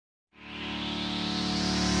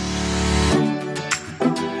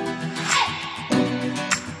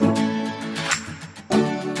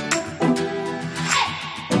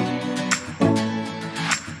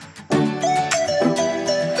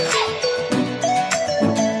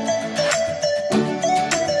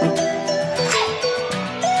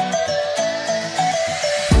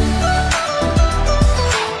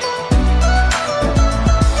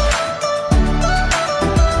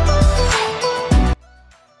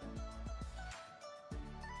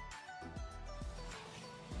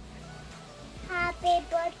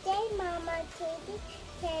Katie.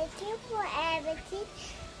 Thank you for everything.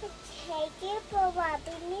 Thank you for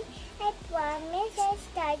loving me. I promise I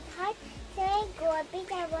start hard. So I go big.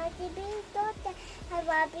 I want to be a daughter. I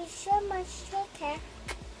love you so much. Take care.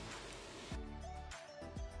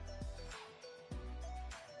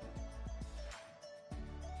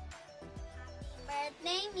 Happy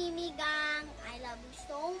birthday, Mimi Gang. I love you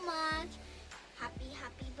so much. Happy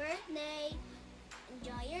birthday.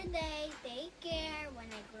 Enjoy your day. Take care. When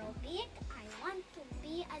I grow big, I want to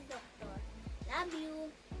be a doctor. Love you.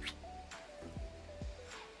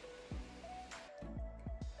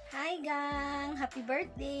 Hi gang! Happy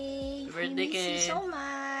birthday! Happy birthday, We miss you Ken. so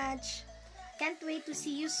much! Can't wait to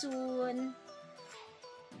see you soon!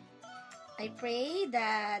 I pray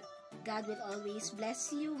that God will always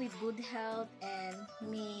bless you with good health and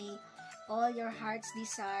may all your heart's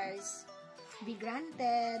desires be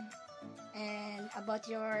granted. And about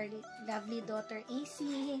your lovely daughter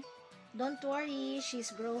AC, don't worry,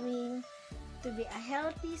 she's growing to be a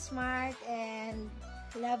healthy, smart, and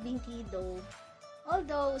loving kiddo.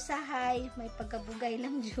 Although, usahay, may pagkabugay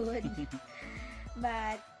lang jud.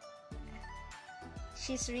 But,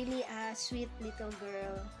 she's really a sweet little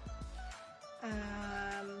girl.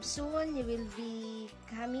 Soon, you will be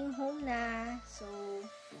coming home na. So,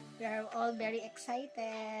 we are all very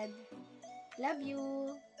excited. Love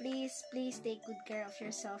you. Please take good care of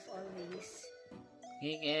yourself always.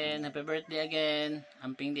 Okay, Ken. Happy birthday again.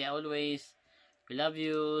 Amping di always. We love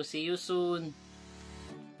you. See you soon.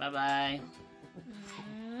 Bye-bye.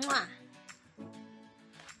 Mwah!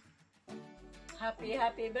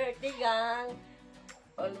 Happy birthday, gang.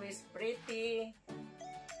 Always pretty.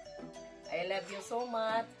 I love you so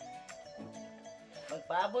much.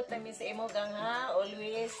 Magpaabot namin sa imo, gang, ha?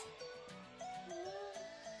 Always.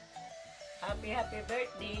 Happy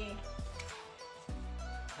birthday.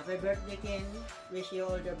 Happy birthday, Ken. Wish you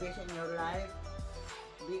all the best in your life.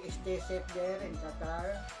 Stay safe there in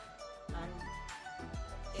Qatar. And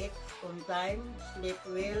eat on time, sleep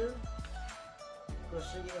well. Because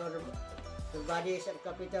your body is the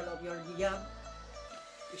capital of your job.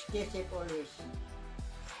 Stay safe always.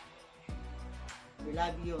 We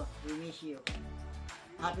love you. We miss you.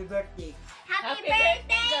 Happy birthday. Happy birthday,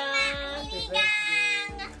 gang. Mimi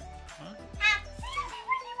Gang. Huh?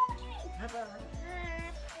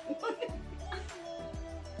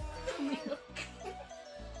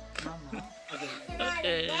 Mama.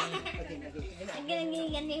 Okay.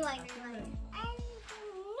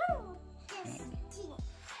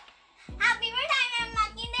 Happy birthday, Mama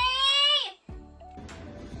Candice!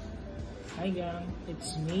 Hi gang,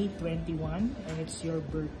 it's May 21 and it's your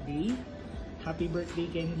birthday. Happy birthday,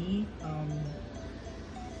 Candy.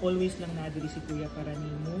 Always lang nadiri si Kuya para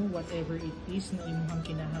nimo. Whatever it is na imuhang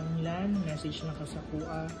kinahanglan, message lang ka sa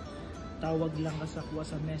kuha, tawag lang ka sa kuha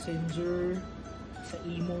sa messenger, sa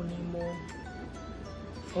imo nimo.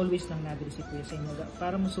 Always lang nadiri si Kuya sa imo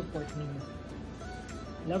para mo support ninyo.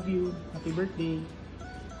 Love you. Happy birthday.